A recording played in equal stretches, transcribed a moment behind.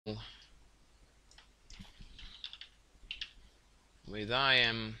with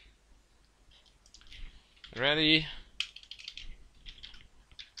IM ready.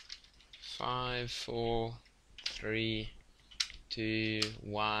 5, 4, 3, 2,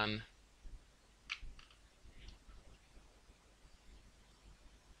 1.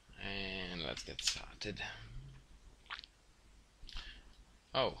 And let's get started.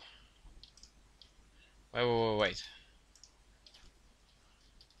 Oh. Wait.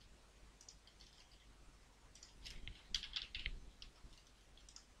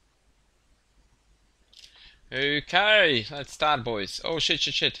 Okay, let's start, boys. Oh,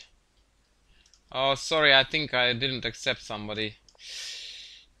 shit. Oh, sorry, I think I didn't accept somebody.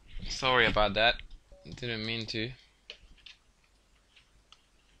 Sorry about that. Didn't mean to.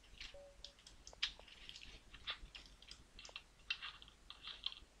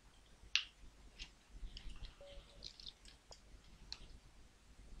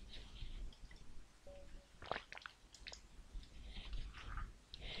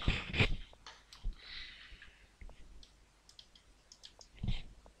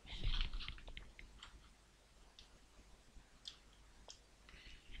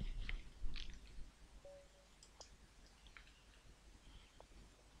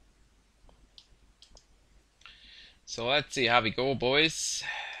 So let's see how we go, boys.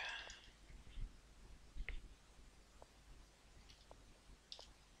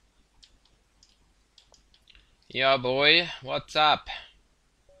 Yeah, boy, what's up?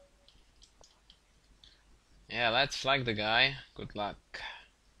 Yeah, let's flag the guy. Good luck.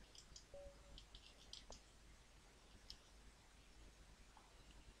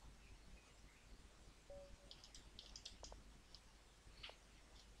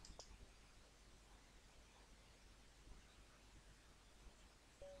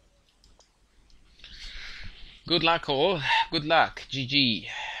 Good luck, all. Good luck. GG.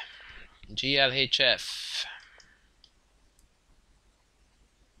 GLHF.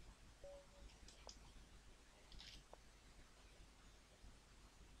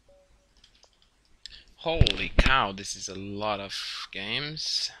 Holy cow, this is a lot of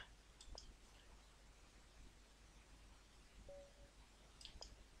games.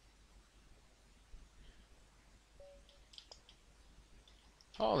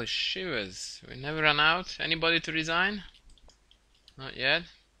 Holy shivers. We never run out. Anybody to resign? Not yet.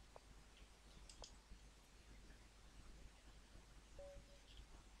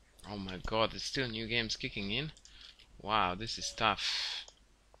 Oh my god, there's still new games kicking in. Wow, this is tough.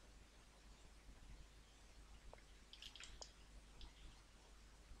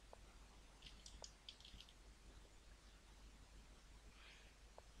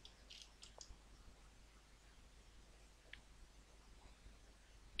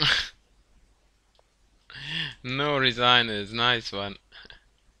 No resigners, nice one.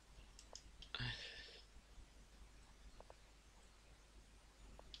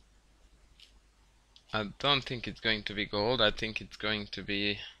 I don't think it's going to be gold, I think it's going to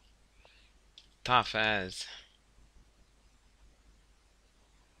be tough as.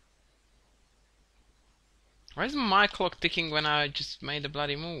 Why is my clock ticking when I just made a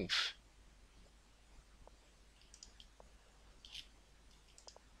bloody move?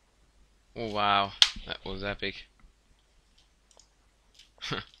 Oh wow, that was epic.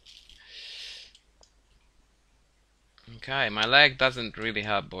 Okay, my leg doesn't really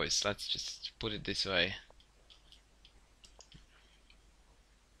help, boys. Let's just put it this way.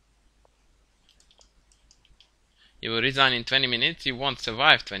 You will resign in 20 minutes? You won't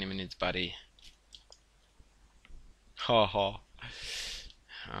survive 20 minutes, buddy. Ho ho.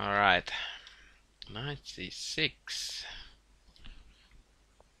 Alright. Knight c6.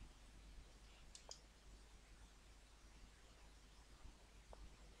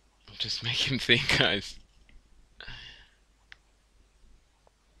 Just make him think, guys.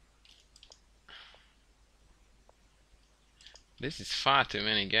 This is far too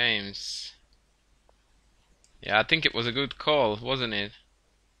many games. Yeah, I think it was a good call, wasn't it?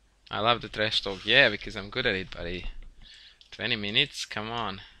 I love the trash talk. Yeah, because I'm good at it, buddy. 20 minutes? Come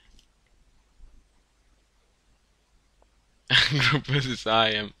on. Group versus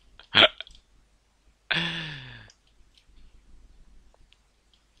IM.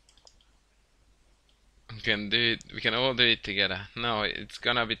 We can do it. We can all do it together. No, it's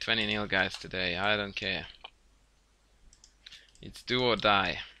gonna be 20-0, guys, today. I don't care. It's do or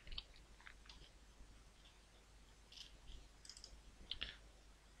die.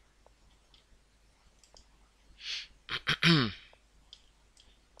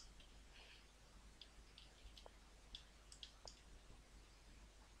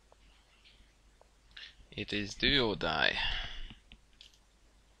 It is do or die.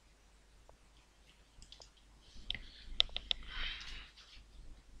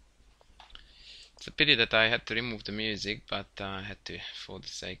 It's a pity that I had to remove the music, but I had to for the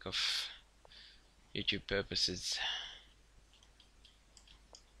sake of YouTube purposes.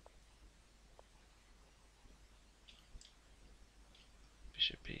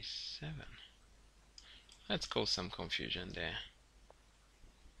 Bishop e7. Let's cause some confusion there.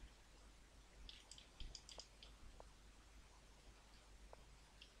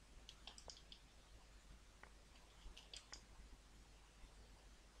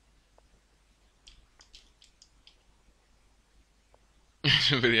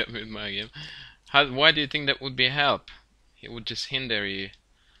 Really happy with my game. Why do you think that would be a help? It would just hinder you.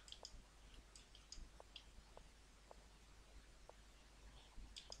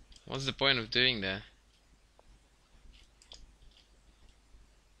 What's the point of doing that?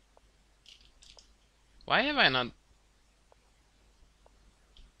 Why have I not...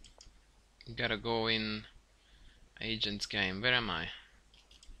 Gotta go in agent's game. Where am I?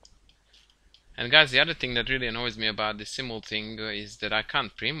 And guys, the other thing that really annoys me about this Simul thing is that I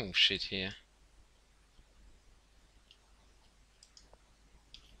can't pre-move shit here.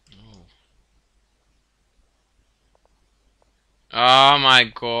 Oh. Oh my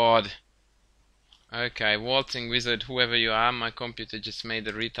god. Okay, waltzing wizard, whoever you are, my computer just made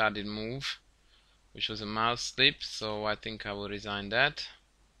a retarded move, which was a mouse slip, so I think I will resign that.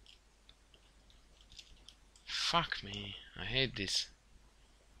 Fuck me, I hate this.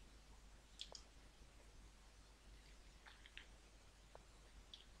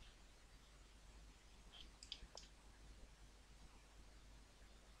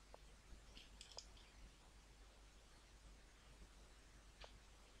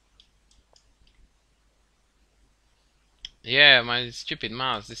 Yeah, my stupid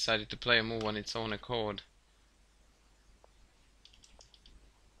mouse decided to play a move on its own accord.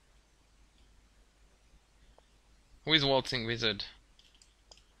 Who is waltzing wizard?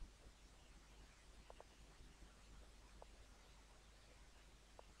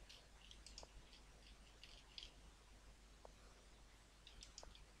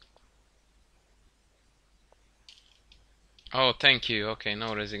 Oh, thank you. Okay,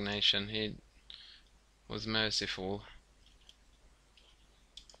 no resignation. He was merciful.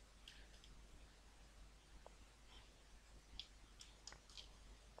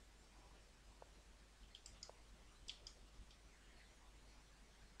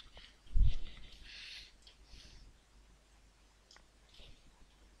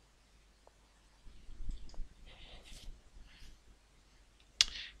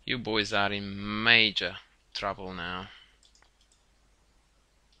 You boys are in major trouble now.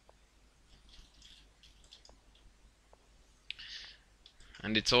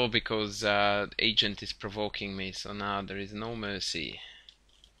 And it's all because agent is provoking me, so now there is no mercy.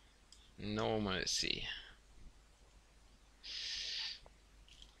 No mercy.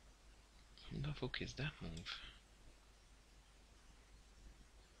 What the fuck is that move?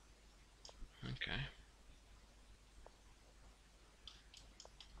 Okay.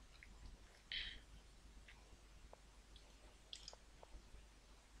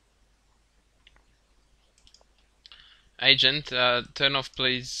 Agent, turn off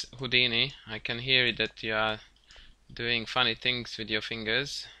please Houdini. I can hear that you are doing funny things with your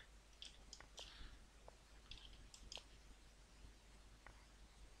fingers.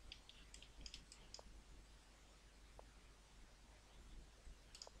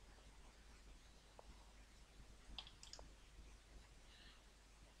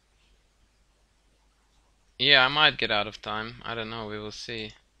 Yeah, I might get out of time. I don't know, we will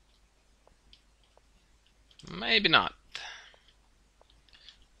see. Maybe not.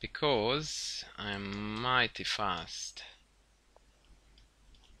 Because I'm mighty fast.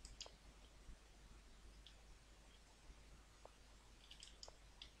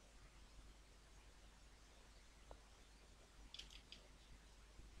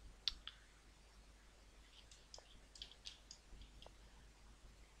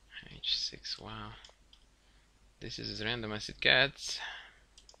 H6, wow. This is as random as it gets.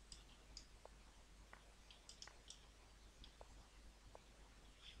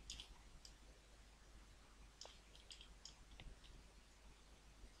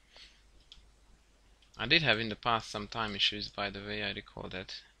 I did have in the past some time issues, by the way, I recall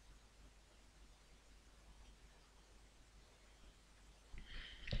that.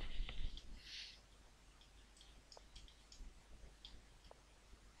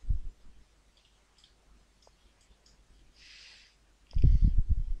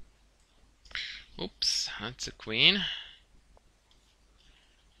 Oops, that's a queen.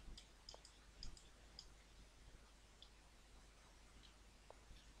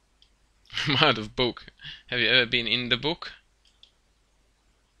 I'm out of book. Have you ever been in the book?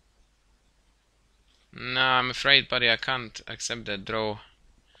 No, I'm afraid, buddy, I can't accept that draw.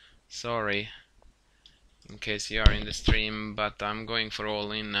 Sorry, in case you are in the stream, but I'm going for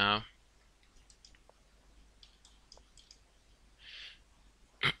all in now.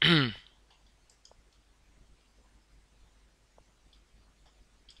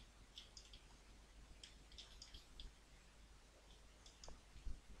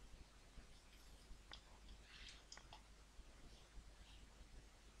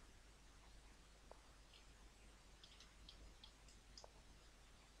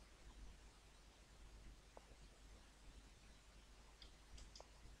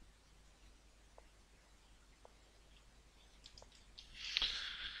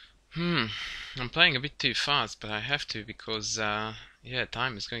 I'm playing a bit too fast, but I have to because, yeah,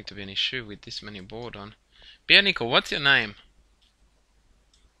 time is going to be an issue with this many board on. Nico, what's your name?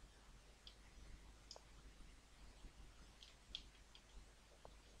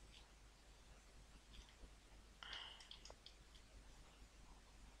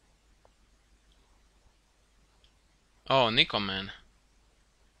 Oh, Nico, man.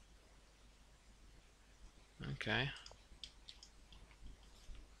 Okay.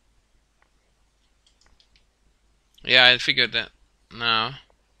 Yeah, I figured that. No.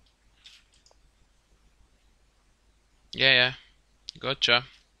 Yeah, yeah. Gotcha.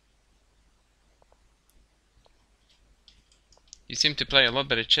 You seem to play a lot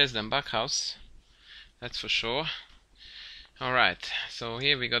better chess than Backhouse. That's for sure. Alright, so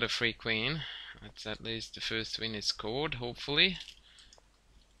here we got a free queen. That's at least the first win is scored, hopefully.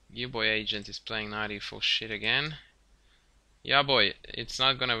 You boy agent is playing 94 shit again. Yeah boy, it's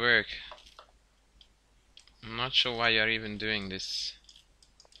not gonna work. I'm not sure why you're even doing this.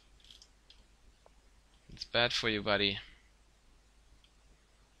 It's bad for you, buddy.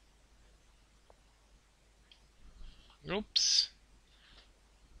 Oops.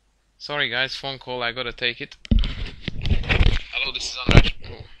 Sorry guys, phone call, I gotta take it. Hello, this is Andras.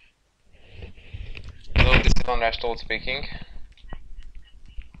 Hello, this is Andras Toll speaking.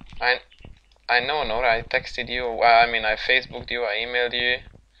 I know, Nora, I texted you, I mean I Facebooked you, I emailed you.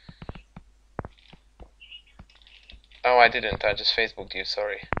 Oh, I didn't, I just Facebooked you,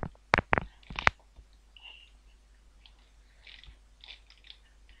 sorry.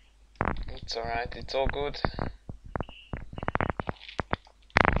 It's alright, it's all good.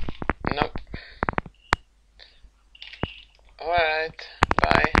 Nope. Alright,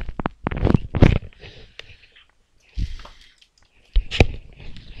 bye.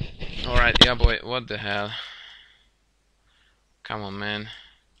 Alright, yeah boy, what the hell? Come on, man.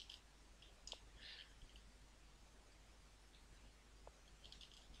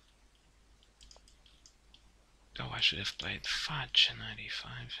 Oh, I should have played fudge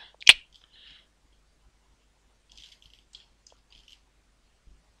 95.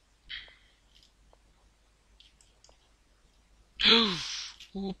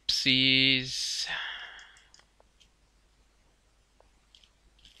 Oopsies.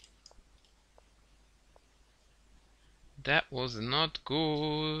 That was not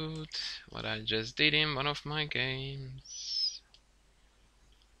good, what I just did in one of my games.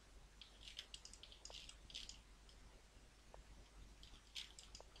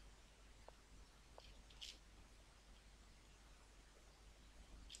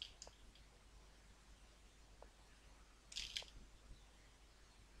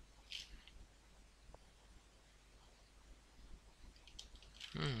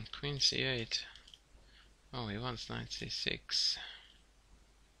 Queen c8. Oh, he wants knight c6.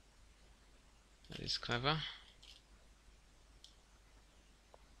 That is clever.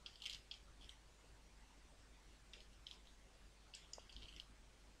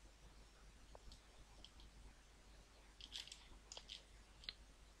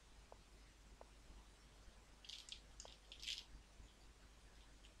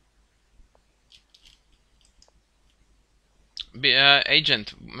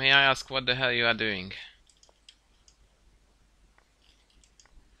 Agent, may I ask what the hell you are doing?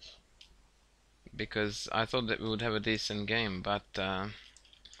 Because I thought that we would have a decent game, but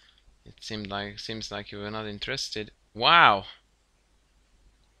it seems like you were not interested. Wow.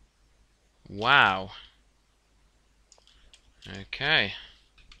 Wow. Okay.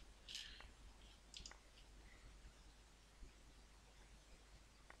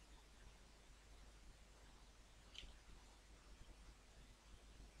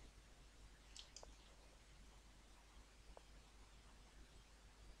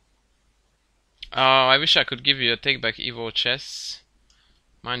 Oh, I wish I could give you a take back Evo chess.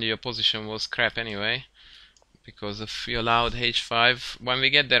 Mind you, your position was crap anyway, because if you allowed h5. When we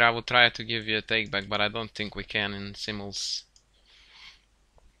get there, I will try to give you a take back, but I don't think we can in Simuls.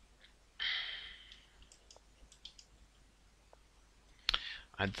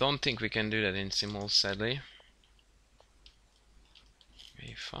 I don't think we can do that in Simul, sadly.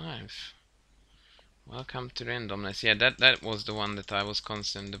 A5. Welcome to randomness. Yeah, that was the one that I was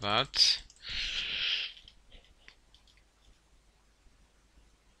concerned about.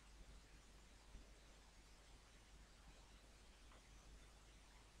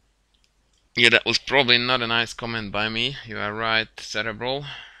 Yeah, that was probably not a nice comment by me. You are right, Cerebral.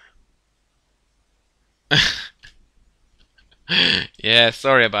 Yeah,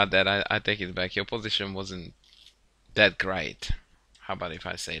 sorry about that. I take it back. Your position wasn't that great. How about if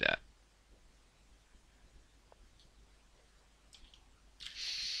I say that?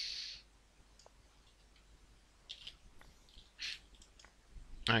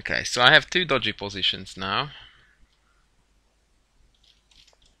 Okay, so I have two dodgy positions now.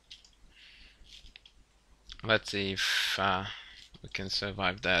 Let's see if we can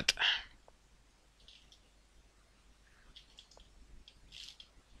survive that.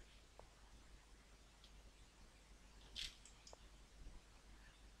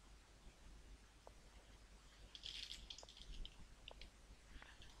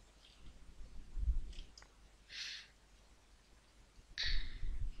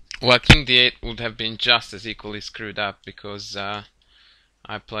 Well, King D8 would have been just as equally screwed up because I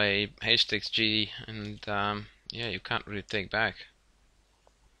play H takes G and yeah, you can't really take back.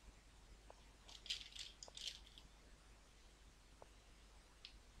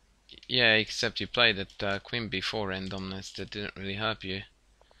 Yeah, except you played at Queen B4 randomness that didn't really help you.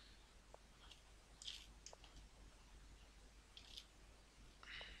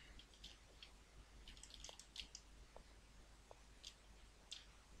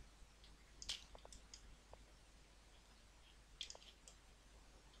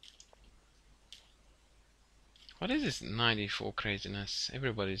 What is this 94 craziness?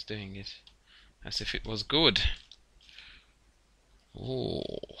 Everybody's doing it as if it was good. Oh,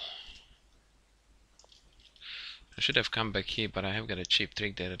 I should have come back here, but I have got a cheap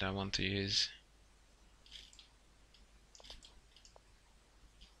trick there that I want to use.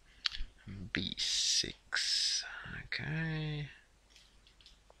 B6. Okay.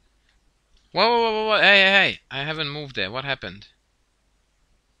 Whoa, whoa, whoa, whoa, hey, hey, hey! I haven't moved there. What happened?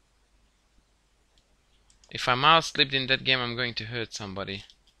 If I mouse slipped in that game, I'm going to hurt somebody.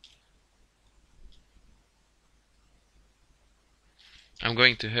 I'm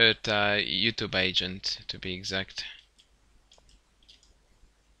going to hurt YouTube agent, to be exact.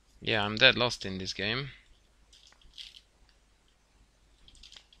 Yeah, I'm dead lost in this game.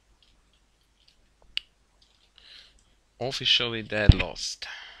 Officially dead lost.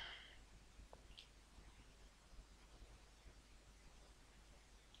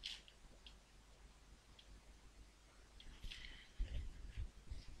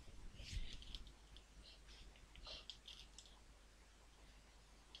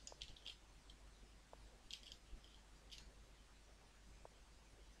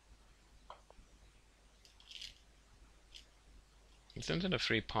 Isn't it a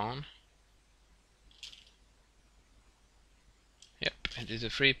free pawn? Yep, it is a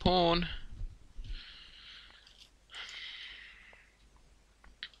free pawn.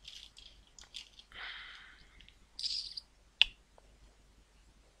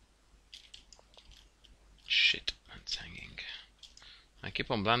 Shit, that's hanging. I keep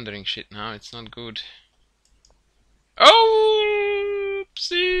on blundering shit now, it's not good. Oopsies!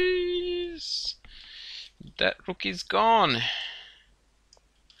 That rookie's gone.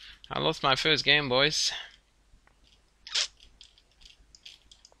 I lost my first game, boys.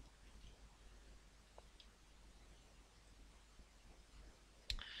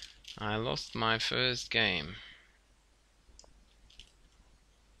 I lost my first game.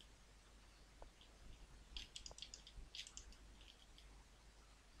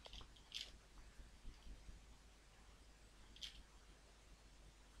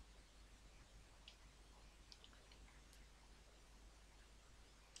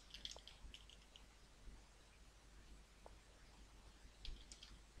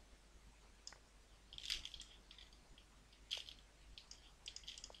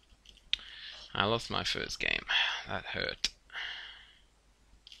 I lost my first game. That hurt.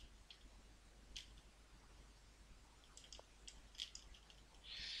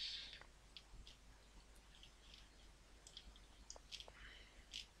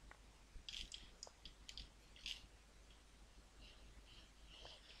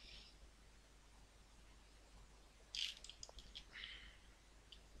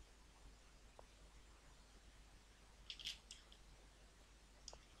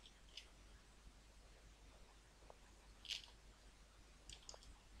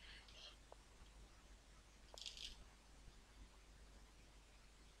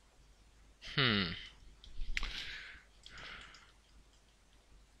 Hmm.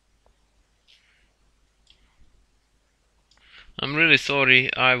 I'm really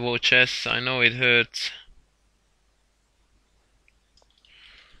sorry, Ivo Chess. I know it hurts.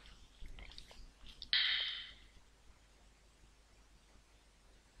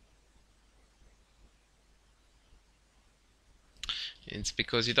 It's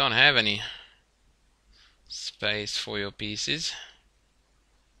because you don't have any space for your pieces.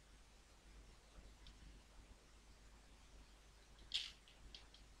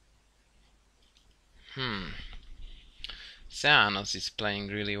 Xanos is playing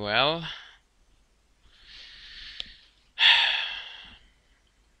really well.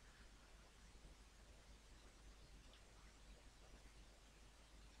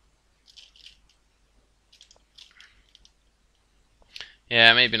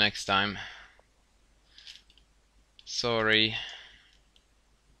 Yeah, maybe next time. Sorry.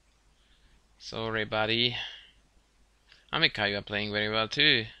 Sorry, buddy. Amika, you are playing very well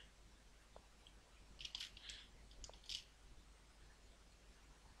too.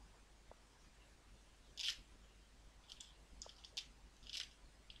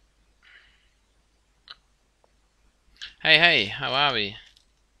 Hey, hey, how are we?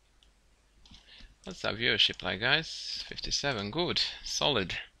 What's our viewership like, guys? 57, good,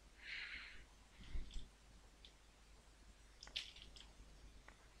 solid.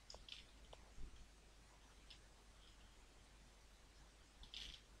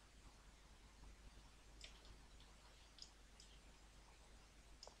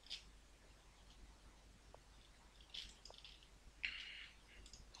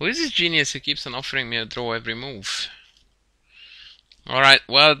 Who is this genius who keeps on offering me a draw every move? Alright,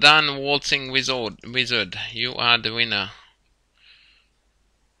 well done, waltzing wizard. You are the winner.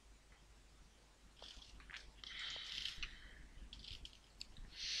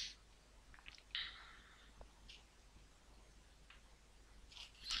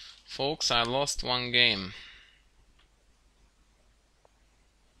 Folks, I lost one game.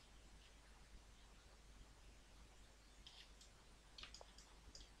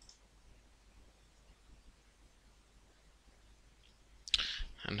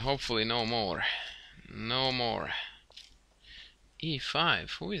 And hopefully no more. No more.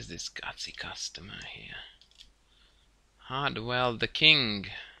 E5, who is this gutsy customer here? Hardwell the king.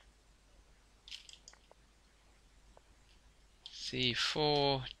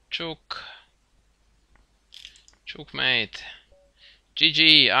 C4, chook. Chook, mate.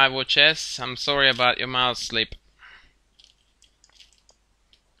 GG, Ivo Chess. I'm sorry about your mouse slip.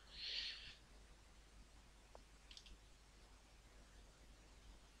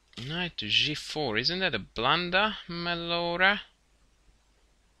 Knight to G4. Isn't that a blunder, Melora?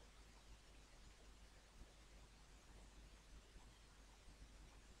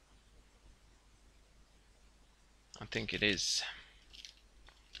 I think it is.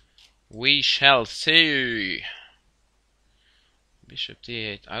 We shall see. Bishop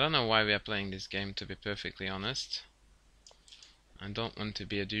D8. I don't know why we are playing this game, to be perfectly honest. I don't want to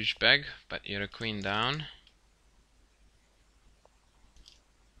be a douchebag, but you're a queen down.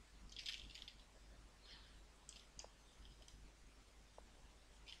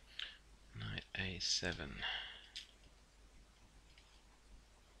 Knight A7.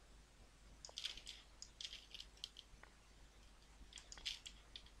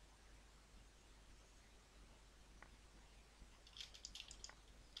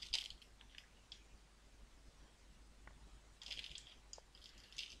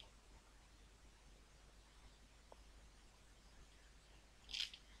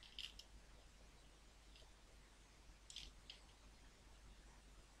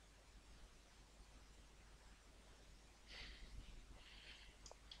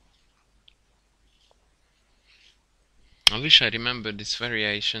 I wish I remembered this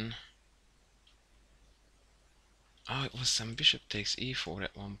variation. Oh, it was some bishop takes e4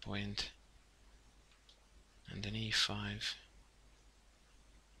 at one point. And then e5.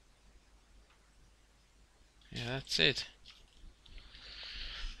 Yeah, that's it.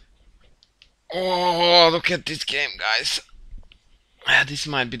 Oh, look at this game, guys. This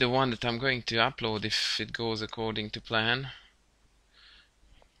might be the one that I'm going to upload if it goes according to plan.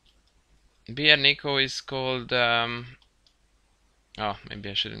 Beer Nico is called... Oh, maybe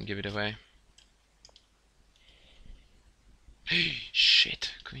I shouldn't give it away.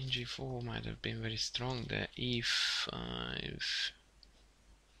 Shit, Queen G4 might have been very strong there. E5.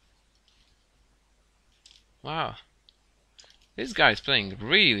 Wow. This guy is playing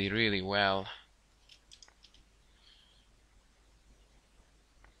really, really well.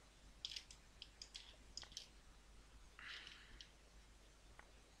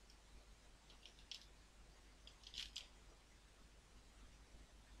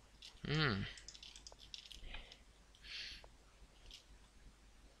 Hmm.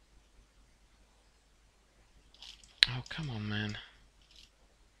 Oh, come on, man.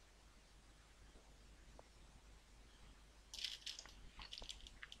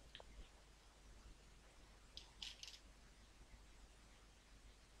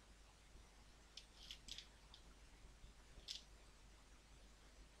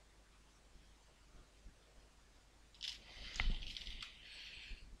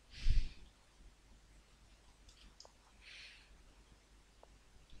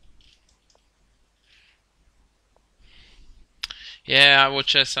 Yeah,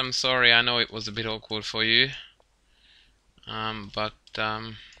 Watchess, I'm sorry. I know it was a bit awkward for you. But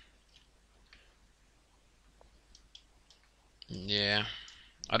yeah,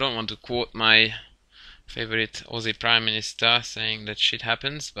 I don't want to quote my favorite Aussie Prime Minister saying that shit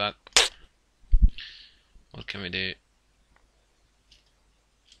happens, but what can we do?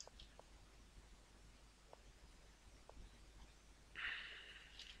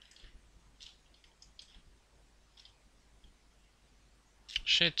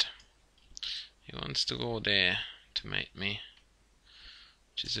 Shit. He wants to go there to mate me,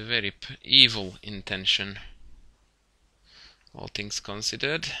 which is a very evil intention, all things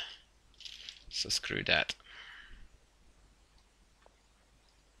considered. So screw that.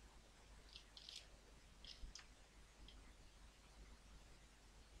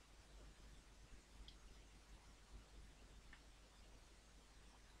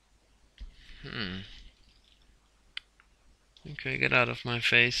 Okay, get out of my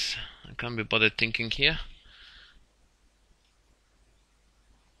face. I can't be bothered thinking here.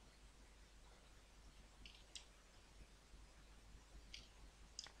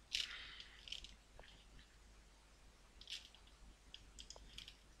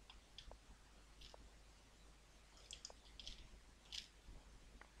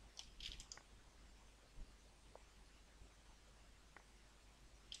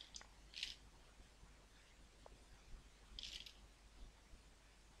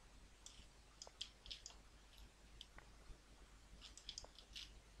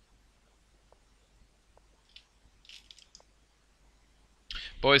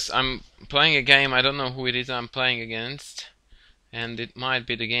 Boys, I'm playing a game. I don't know who it is I'm playing against, and it might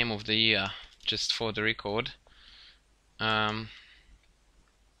be the game of the year, just for the record. And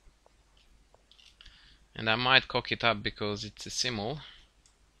I might cock it up because it's a Simul.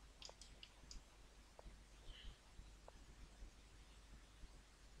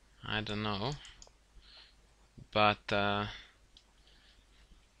 I don't know. But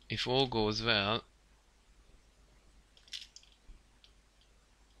if all goes well,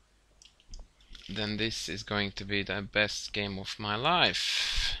 then this is going to be the best game of my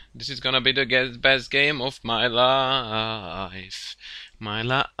life. This is gonna be the best game of my life. My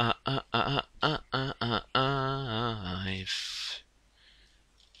life.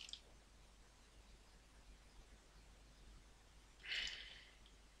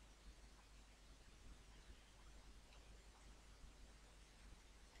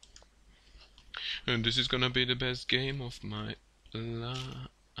 And this is gonna be the best game of my life.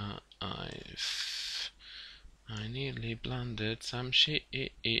 I nearly blundered some shit.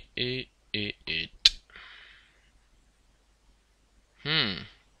 Hmm.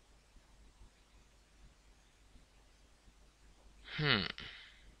 Hmm.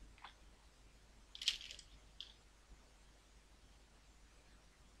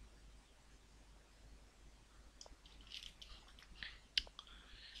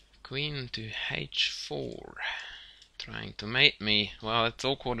 Queen to h4. Trying to mate me. Well, it's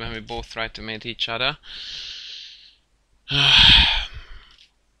awkward when we both try to mate each other.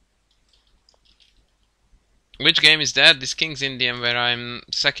 Which game is that? This King's Indian where I'm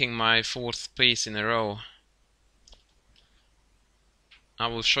sacking my 4th piece in a row. I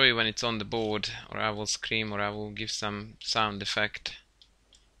will show you when it's on the board, or I will scream, or I will give some sound effect.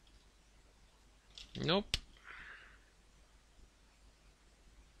 Nope.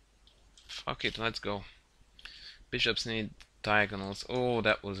 Fuck it, let's go. Bishops need diagonals. Oh,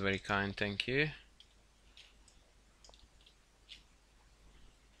 that was very kind, thank you.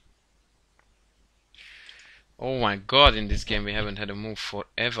 Oh my god, in this game we haven't had a move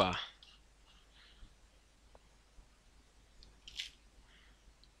forever.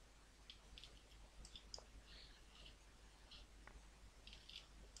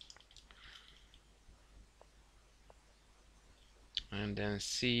 And then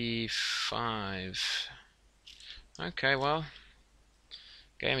c5. Okay, well,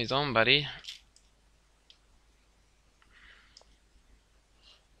 game is on, buddy.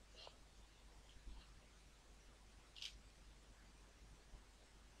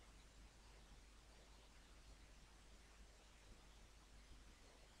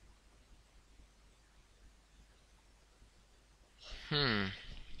 Hmm.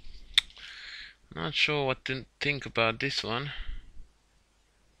 Not sure what to think about this one.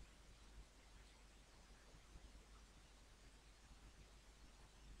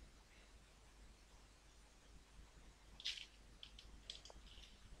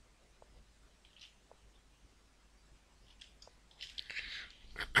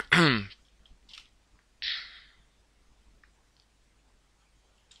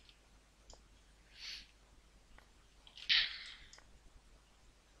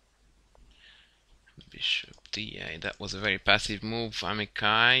 Bishop d8. That was a very passive move,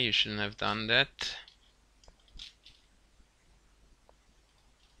 Amikai. You shouldn't have done that.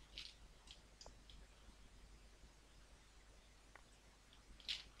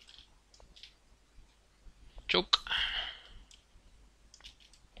 Choke.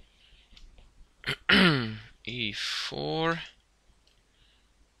 e4.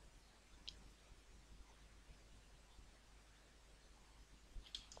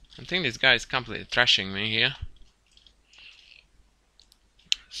 I think this guy is completely trashing me here.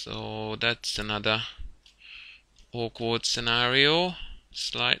 So that's another awkward scenario.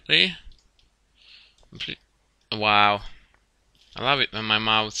 Slightly. Wow. I love it when my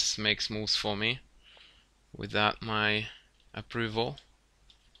mouse makes moves for me without my approval.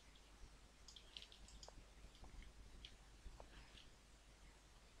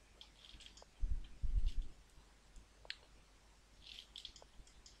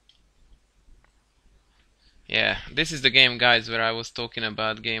 Yeah, this is the game, guys, where I was talking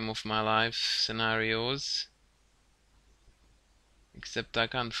about game of my life scenarios. Except I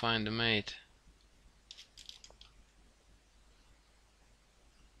can't find a mate.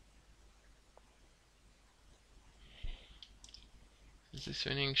 Is this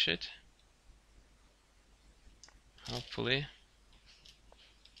winning shit? Hopefully.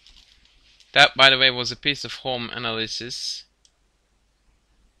 That, by the way, was a piece of home analysis.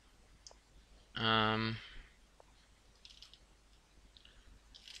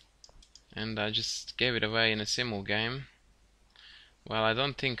 And I just gave it away in a Simul game. Well, I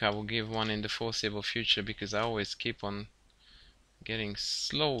don't think I will give one in the foreseeable future because I always keep on getting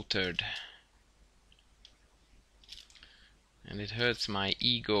slaughtered. And it hurts my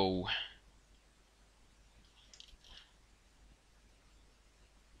ego.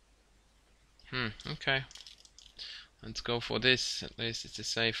 Okay. Let's go for this. At least it's a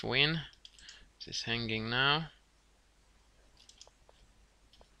safe win. This is hanging now.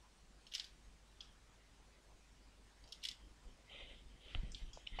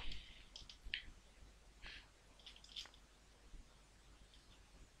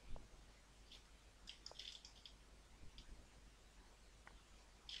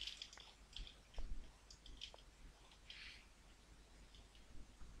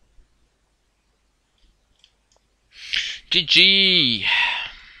 GG!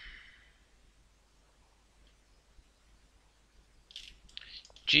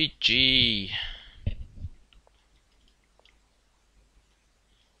 GG!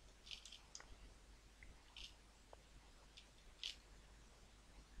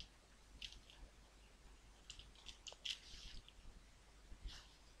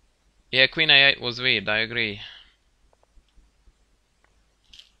 Yeah, Queen A8 was weird, I agree.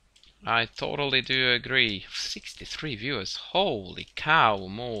 I totally do agree. 63 viewers, holy cow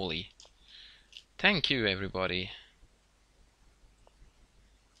moly. Thank you, everybody.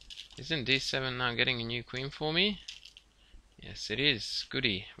 Isn't D7 now getting a new queen for me? Yes, it is.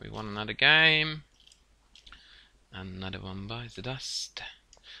 Goody. We won another game. Another one bites the dust.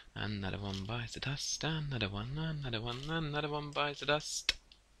 Another one bites the dust. Another one bites the dust.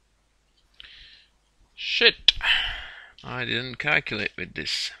 Shit! I didn't calculate with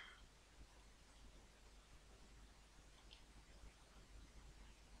this.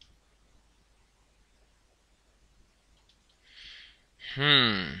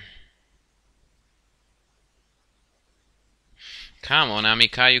 Come on,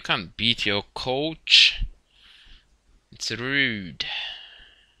 Amika, you can't beat your coach. It's rude.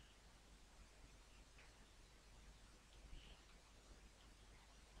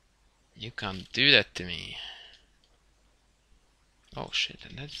 You can't do that to me. Oh shit,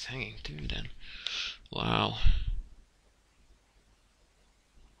 and that's hanging too then. Wow.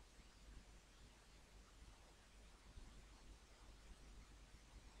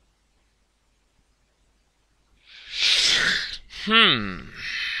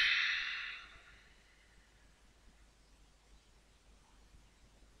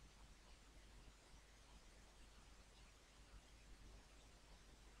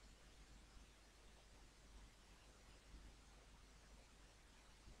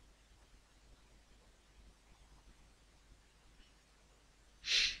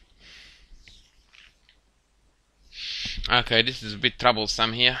 Okay, this is a bit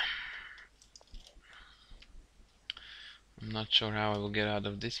troublesome here. I'm not sure how I will get out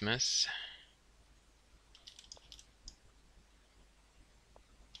of this mess.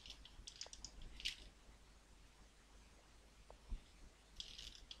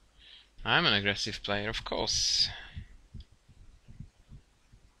 I'm an aggressive player, of course.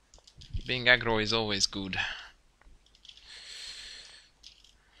 Being aggro is always good.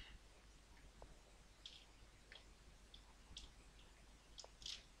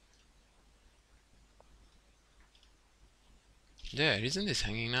 There, isn't this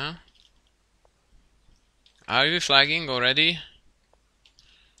hanging now? Are we flagging already?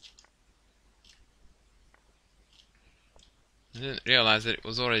 I didn't realize that it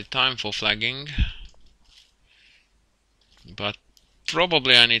was already time for flagging. But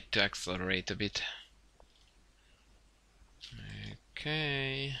probably I need to accelerate a bit.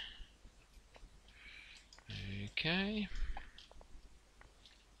 Okay. Okay.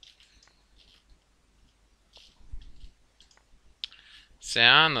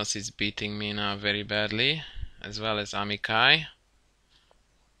 Seanos is beating me now very badly, as well as Amikai.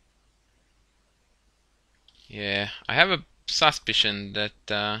 Yeah, I have a suspicion that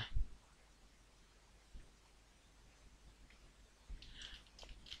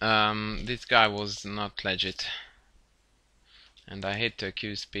this guy was not legit. And I hate to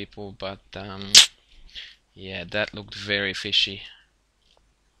accuse people, but yeah, that looked very fishy.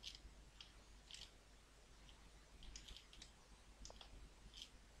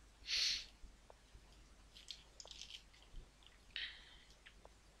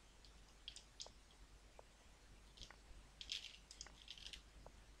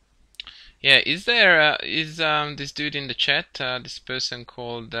 Yeah, is there is this dude in the chat? This person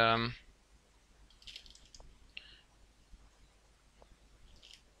called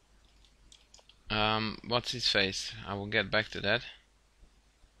what's his face? I will get back to that.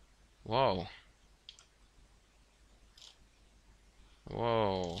 Whoa.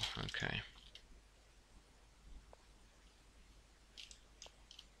 Whoa. Okay.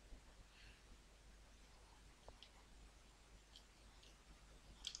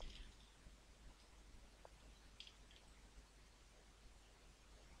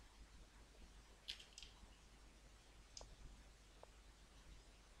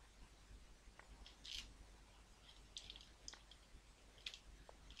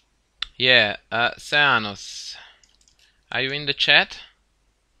 Yeah, Seanos, are you in the chat?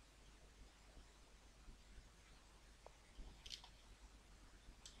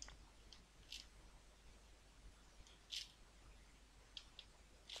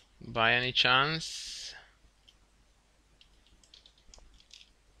 By any chance?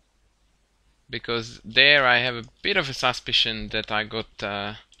 Because there I have a bit of a suspicion that I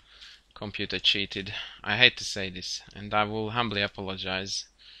got computer cheated. I hate to say this, and I will humbly apologize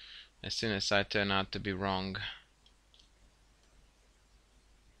as soon as I turn out to be wrong.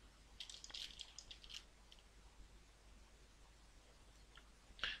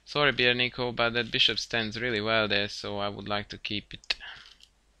 Sorry, Beer Nico, but that bishop stands really well there, so I would like to keep it.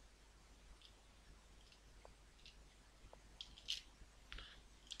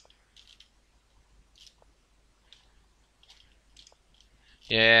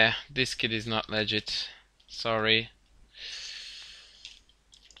 Yeah, this kid is not legit. Sorry.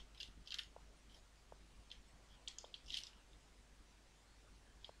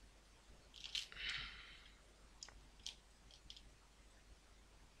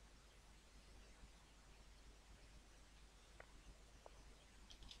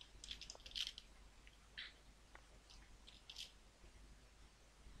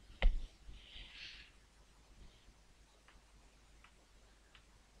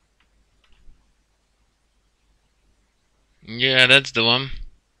 Yeah, that's the one.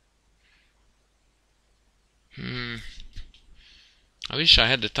 I wish I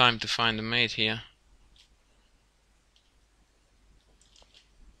had the time to find a mate here.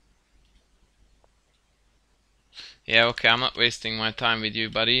 Yeah, okay, I'm not wasting my time with you,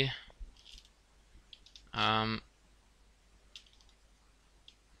 buddy.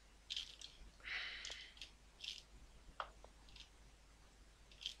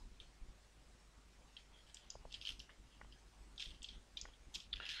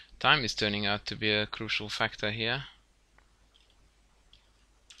 Time is turning out to be a crucial factor here.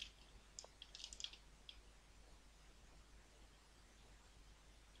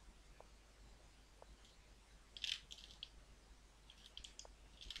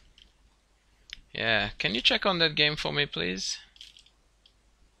 Yeah, can you check on that game for me, please?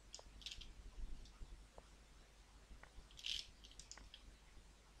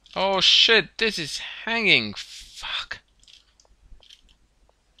 Oh shit, this is hanging. Fuck.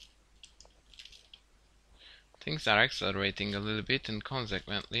 Things are accelerating a little bit, and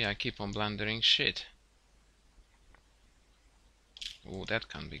consequently I keep on blundering shit. Oh, that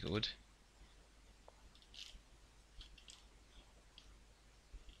can't be good.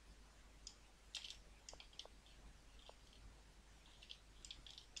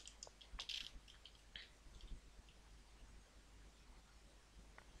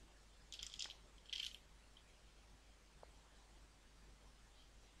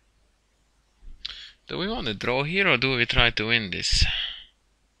 Do we want to draw here or do we try to win this?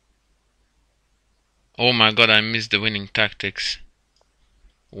 Oh my god, I missed the winning tactics.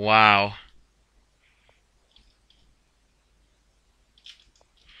 Wow.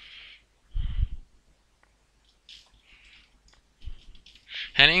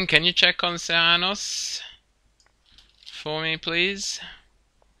 Henning, can you check on Seanos for me, please?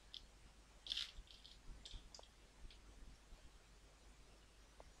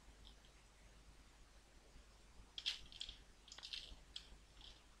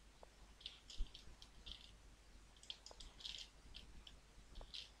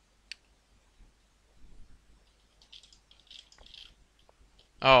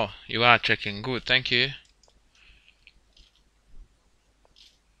 Oh, you are checking. Good, thank you.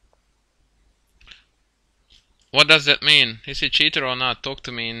 What does that mean? Is he cheater or not? Talk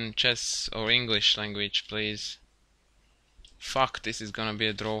to me in chess or English language, please. Fuck, this is gonna be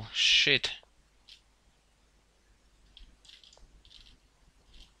a draw. Shit.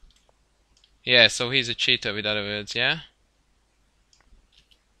 Yeah, so he's a cheater, with other words, yeah?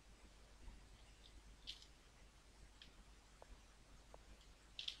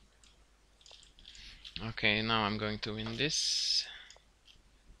 Okay, now I'm going to win this.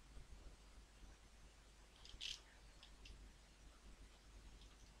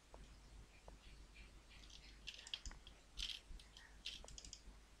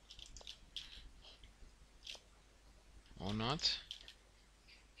 Or not?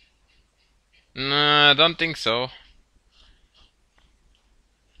 No, I don't think so.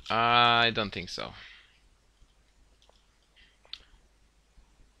 I don't think so.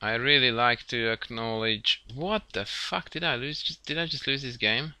 I really like to acknowledge... What the fuck did I lose? Did I just lose this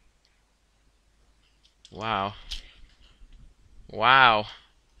game? Wow. Wow.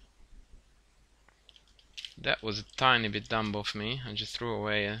 That was a tiny bit dumb of me. I just threw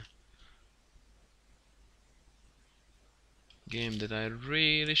away a game that I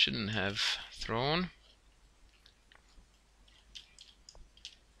really shouldn't have thrown.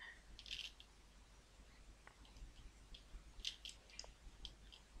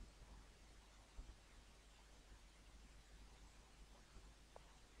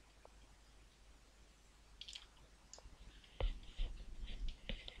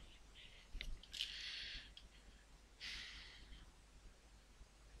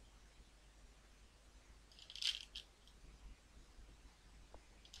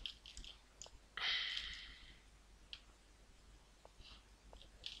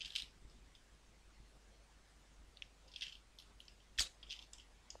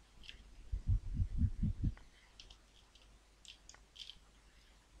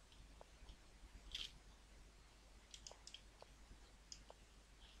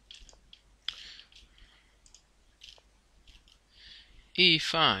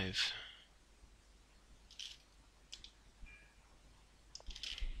 E5.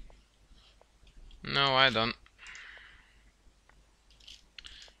 No, I don't.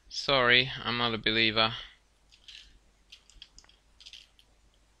 Sorry, I'm not a believer.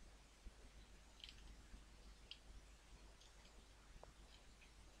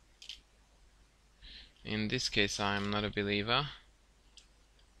 In this case, I'm not a believer.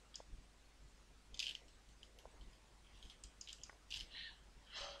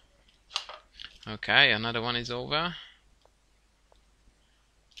 Okay, another one is over.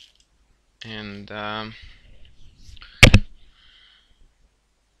 And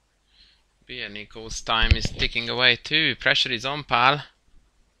beer Nico's time is ticking away too. Pressure is on, pal.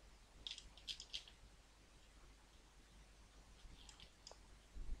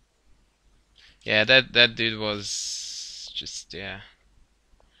 Yeah, that dude was just, yeah.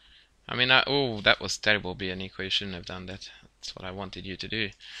 I mean, oh, that was terrible, beer Nico. You shouldn't have done that. That's what I wanted you to do.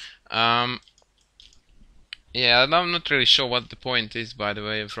 Yeah, I'm not really sure what the point is, by the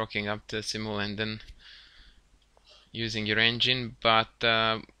way, of rocking up the Simul and then using your engine, but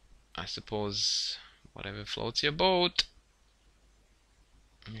I suppose whatever floats your boat.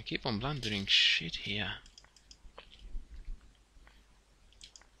 I keep on blundering shit here.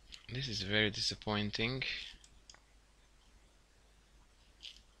 This is very disappointing.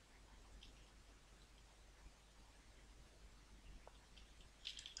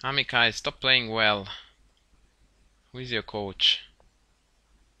 Amikai, stop playing well. Who is your coach?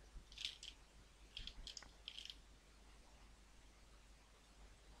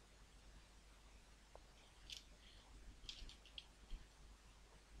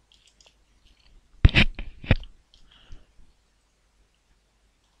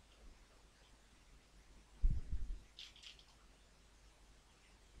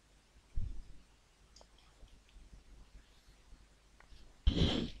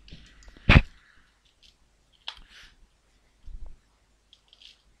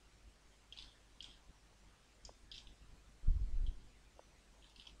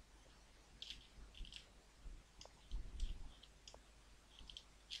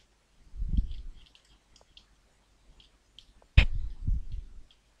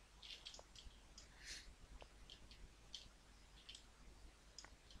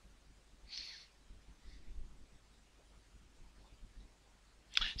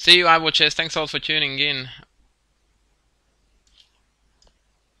 See you, iWatchers. Thanks all for tuning in.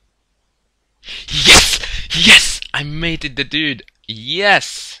 Yes! Yes! I made it, the dude.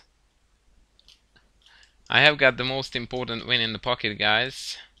 Yes! I have got the most important win in the pocket,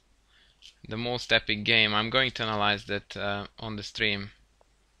 guys. The most epic game. I'm going to analyze that on the stream.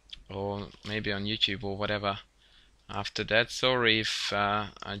 Or maybe on YouTube or whatever. After that, sorry if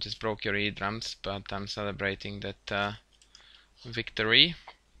I just broke your eardrums, but I'm celebrating that victory.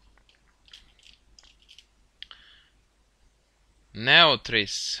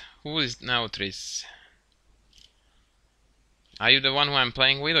 Neotris. Who is Neotris? Are you the one who I'm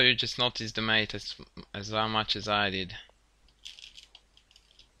playing with, or you just noticed the mate as much as I did?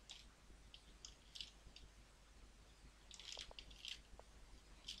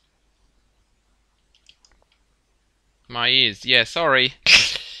 My ears. Yeah, sorry.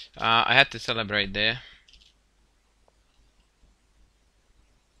 I had to celebrate there.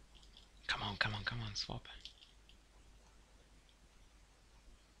 Come on, come on, come on, swap.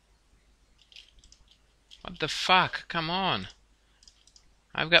 What the fuck? Come on.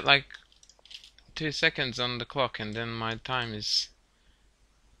 I've got like 2 seconds on the clock and then my time is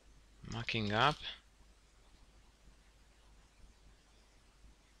mucking up.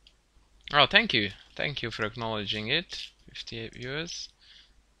 Oh, thank you. Thank you for acknowledging it. 58 viewers.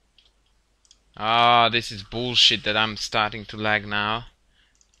 Ah, this is bullshit that I'm starting to lag now.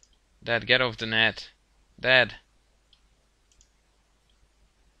 Dad, get off the net. Dad.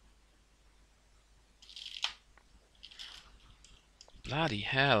 Bloody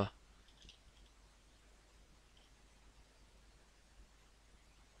hell.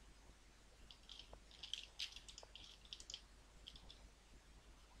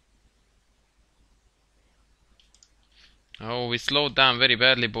 Oh, we slowed down very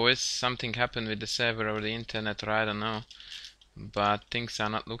badly, boys. Something happened with the server or the internet, or I don't know. But things are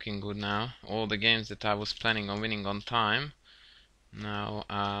not looking good now. All the games that I was planning on winning on time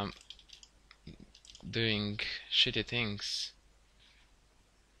now doing shitty things.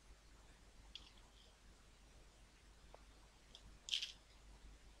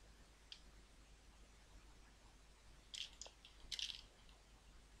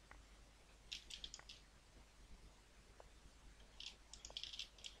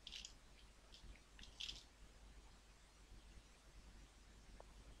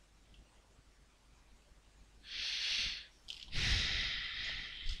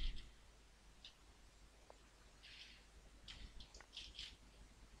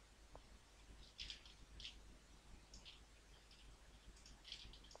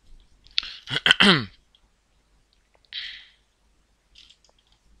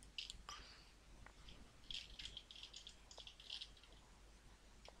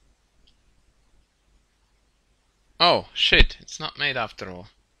 Oh, shit, it's not made after all.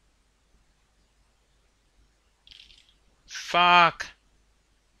 Fuck!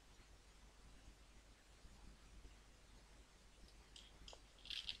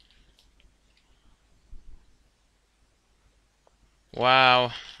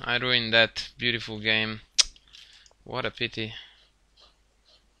 Wow, I ruined that beautiful game. What a pity.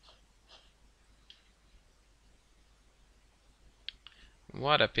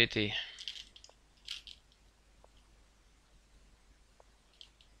 What a pity.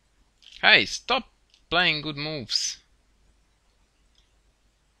 Hey, stop playing good moves.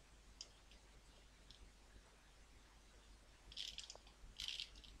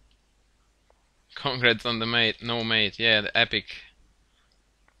 Congrats on the mate. No mate. Yeah, the epic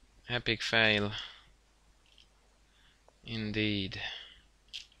fail. Indeed.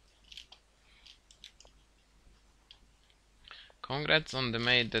 Congrats on the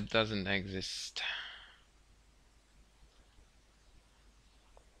mate that doesn't exist.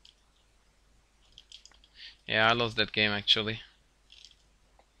 Yeah, I lost that game actually.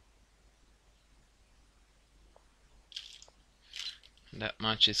 That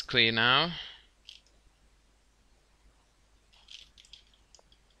much is clear now.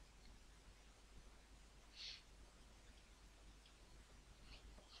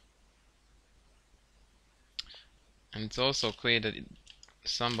 And it's also clear that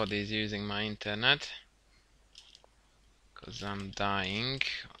somebody is using my internet, because I'm dying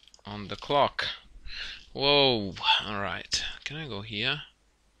on the clock. Whoa, alright. Can I go here?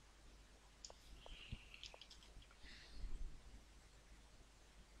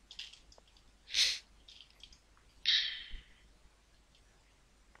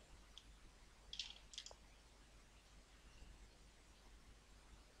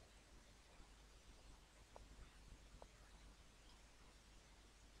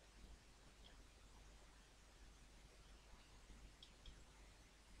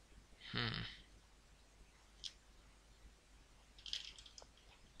 Hmm.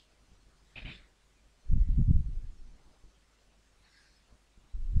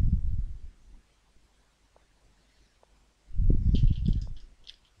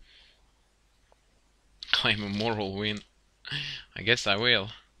 Claim a moral win. I guess I will.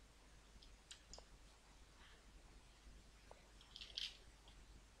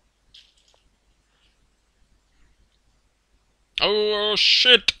 Oh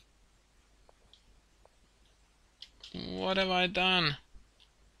shit! What have I done?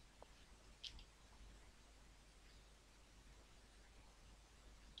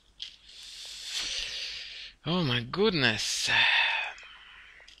 Oh my goodness.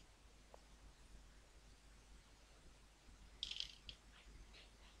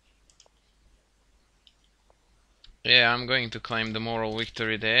 Yeah, I'm going to claim the moral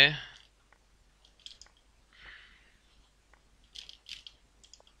victory there.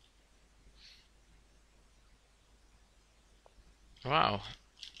 Wow.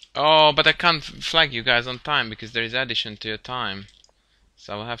 Oh, but I can't flag you guys on time because there is addition to your time.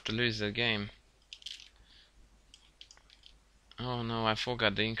 So I'll have to lose the game. Oh no, I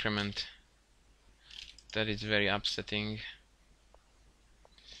forgot the increment. That is very upsetting.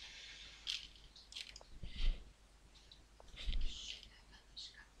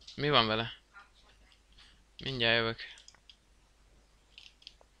 Mi van vele? Mindjárt jövök.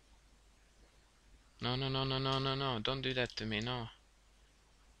 No, no, no, no, no, no, no. Don't do that to me, no.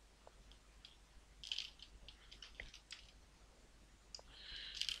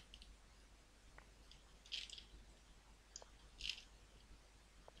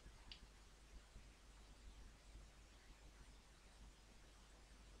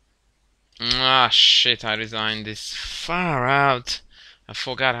 Ah, shit, I resigned this. Far out. I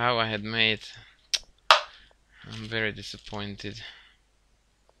forgot how I had made. I'm very disappointed.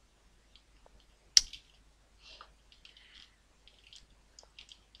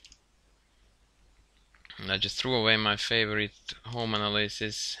 And I just threw away my favorite home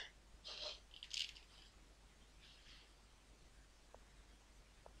analysis.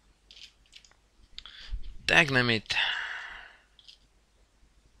 Dagnamit.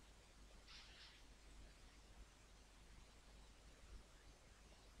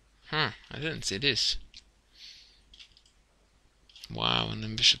 I didn't see this. Wow, and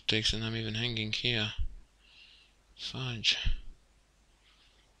then bishop takes and I'm even hanging here. Fudge.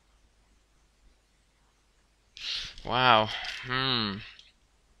 Wow. I'm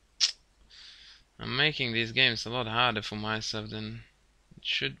making these games a lot harder for myself than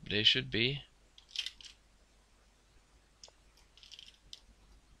they should be.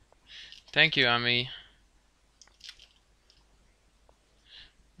 Thank you, Ami.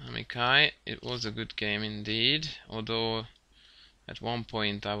 Amikai. It was a good game indeed, although at one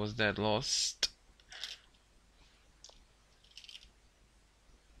point I was dead lost.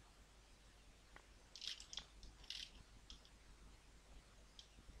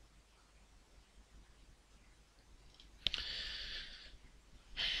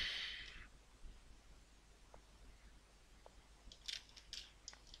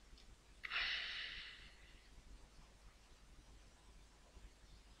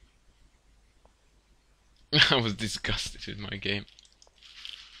 I was disgusted with my game.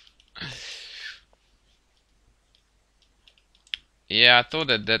 Yeah, I thought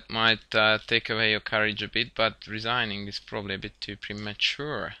that might take away your courage a bit, but resigning is probably a bit too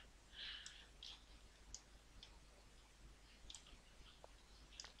premature.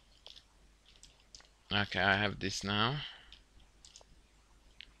 Okay, I have this now.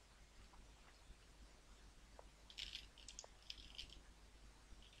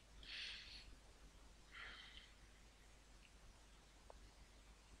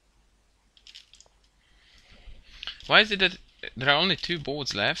 Why is it that there are only 2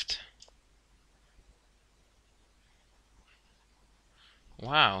 boards left?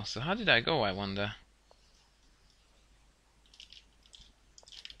 Wow, so how did I go, I wonder?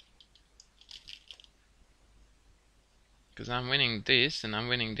 Because I'm winning this and I'm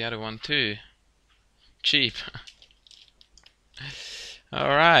winning the other one too. Cheap.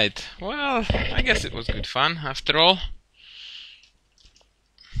 Alright, well, I guess it was good fun after all.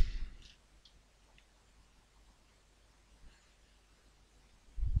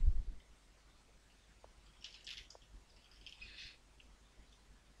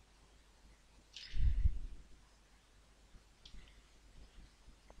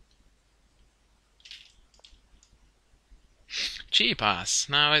 Cheap ass,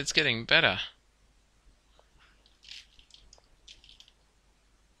 now it's getting better.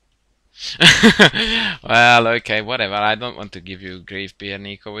 Well, okay, whatever. I don't want to give you grief, beer,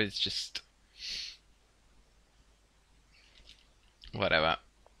 Nico. It's just whatever.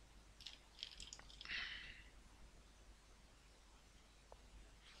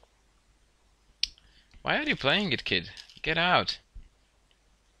 Why are you playing it, kid? Get out.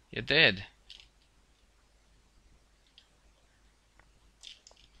 You're dead.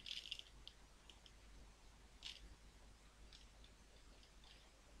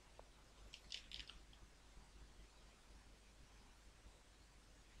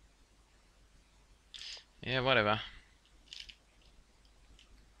 Yeah, whatever.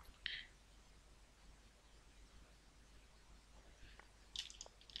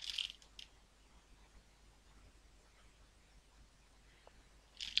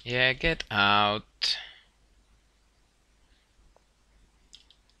 Yeah, get out.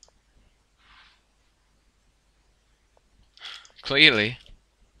 Clearly.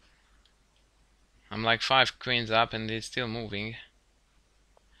 I'm like 5 queens up and it's still moving.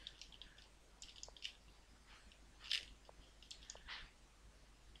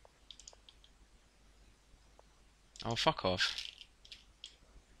 Oh, fuck off.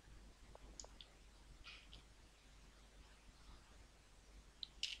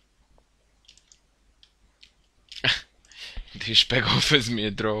 Douchebag offers me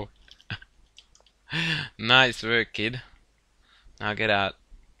a draw. Nice work, kid. Now get out.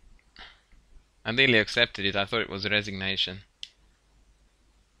 I nearly accepted it. I thought it was resignation.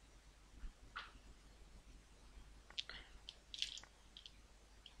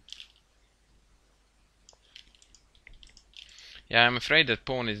 Yeah, I'm afraid that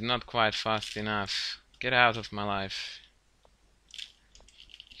pawn is not quite fast enough. Get out of my life.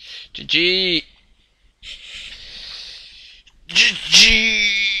 GG!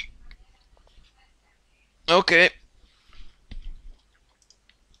 GG! Okay.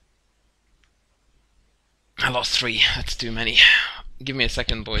 I lost 3. That's too many. Give me a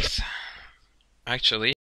second, boys. Actually,